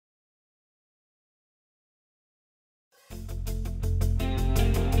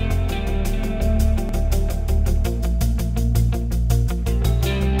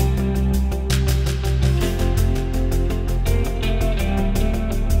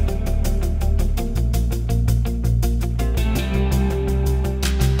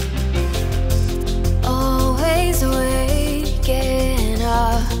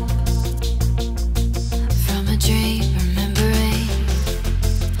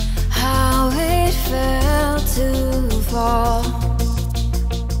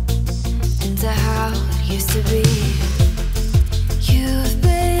to be. You've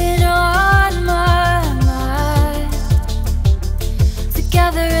been on my mind,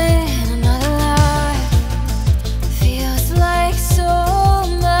 together in another life. Feels like so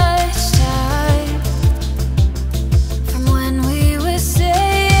much time from when we were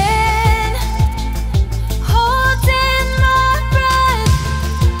saying, holding my breath.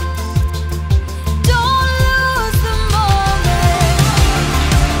 Don't lose the moment.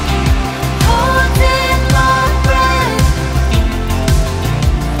 Holding my breath.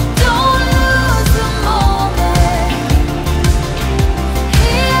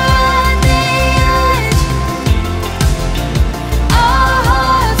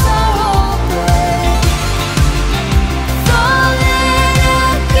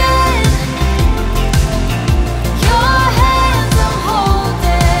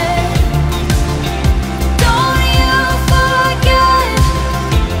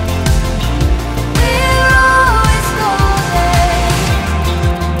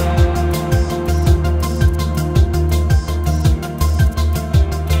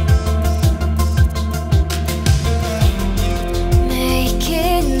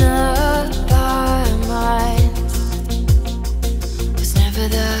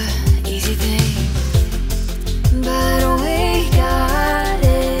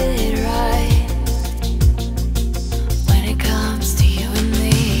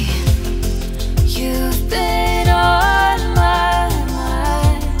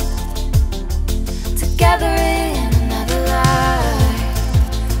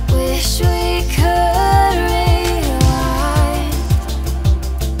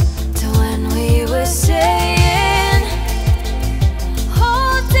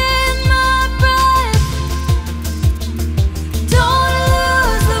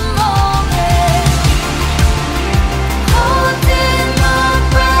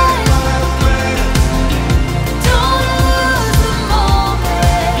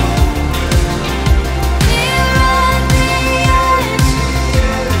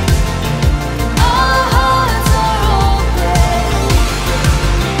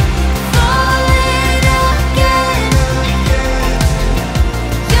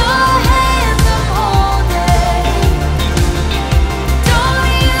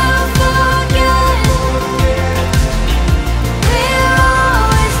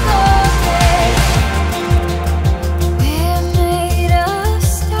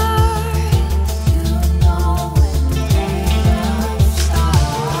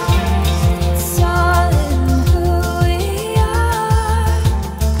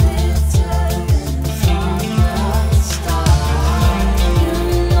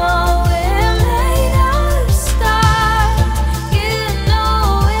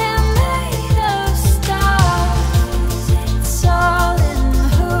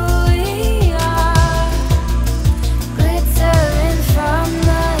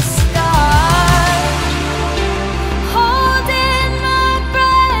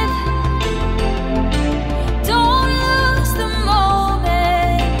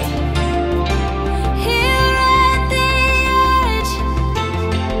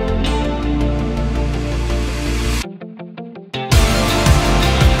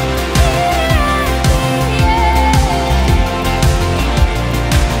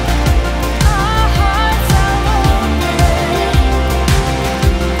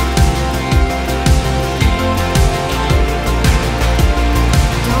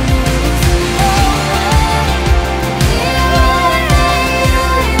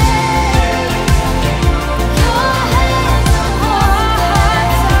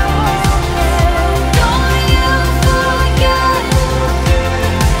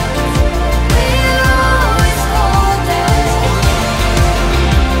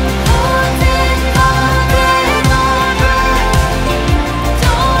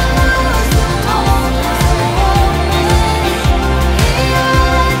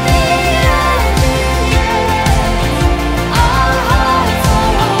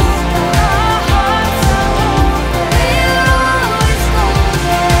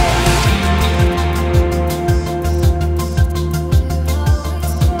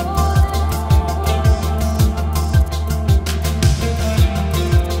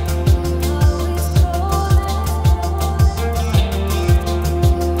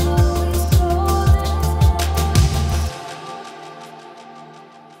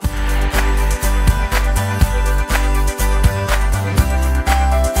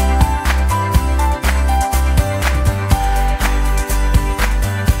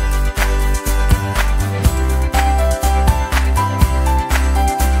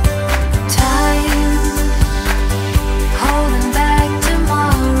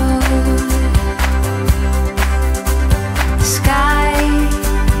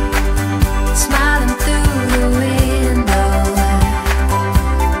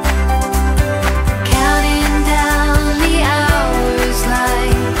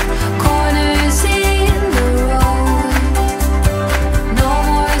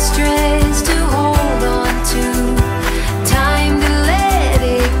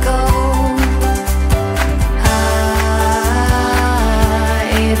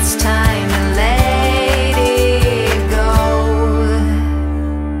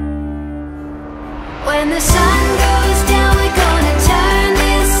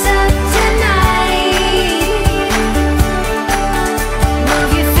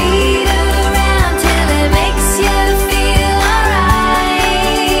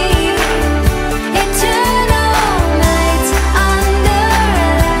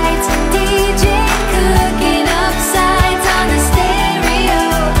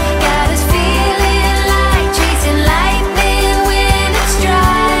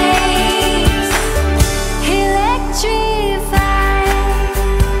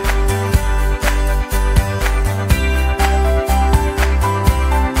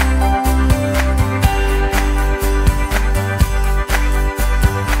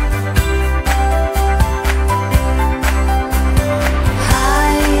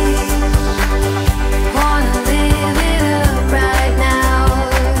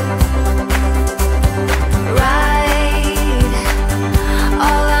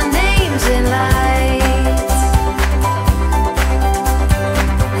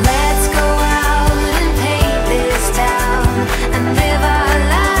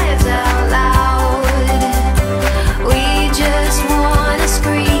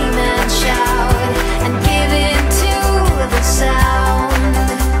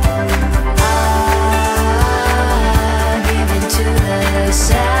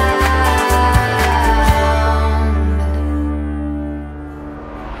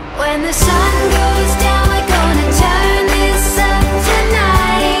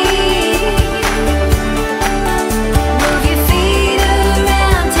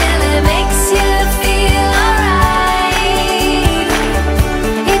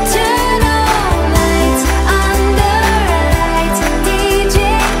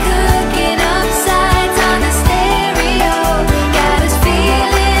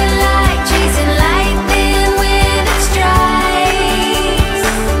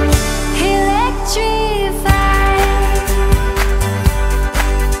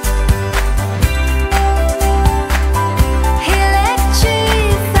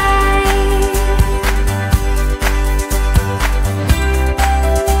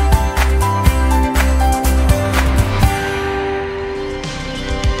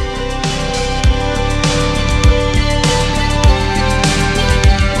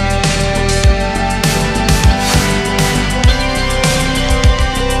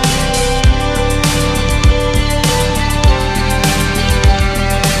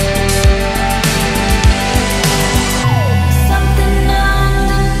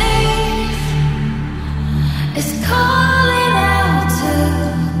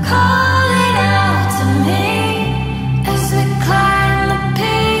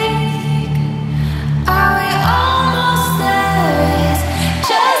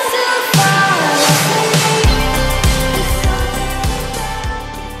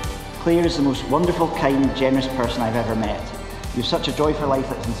 the most wonderful, kind, generous person I've ever met. You have such a joy for life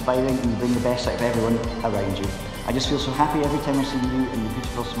that's inspiring, and you bring the best out of everyone around you. I just feel so happy every time I see you and your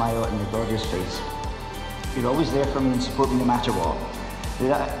beautiful smile and your gorgeous face. You're always there for me and support me no matter what.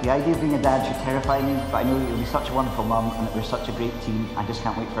 The idea of being a dad should terrify me, but I know that you'll be such a wonderful mum and that we're such a great team. I just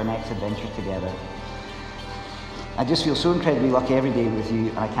can't wait for our next adventure together. I just feel so incredibly lucky every day with you,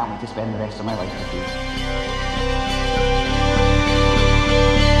 and I can't wait to spend the rest of my life with you.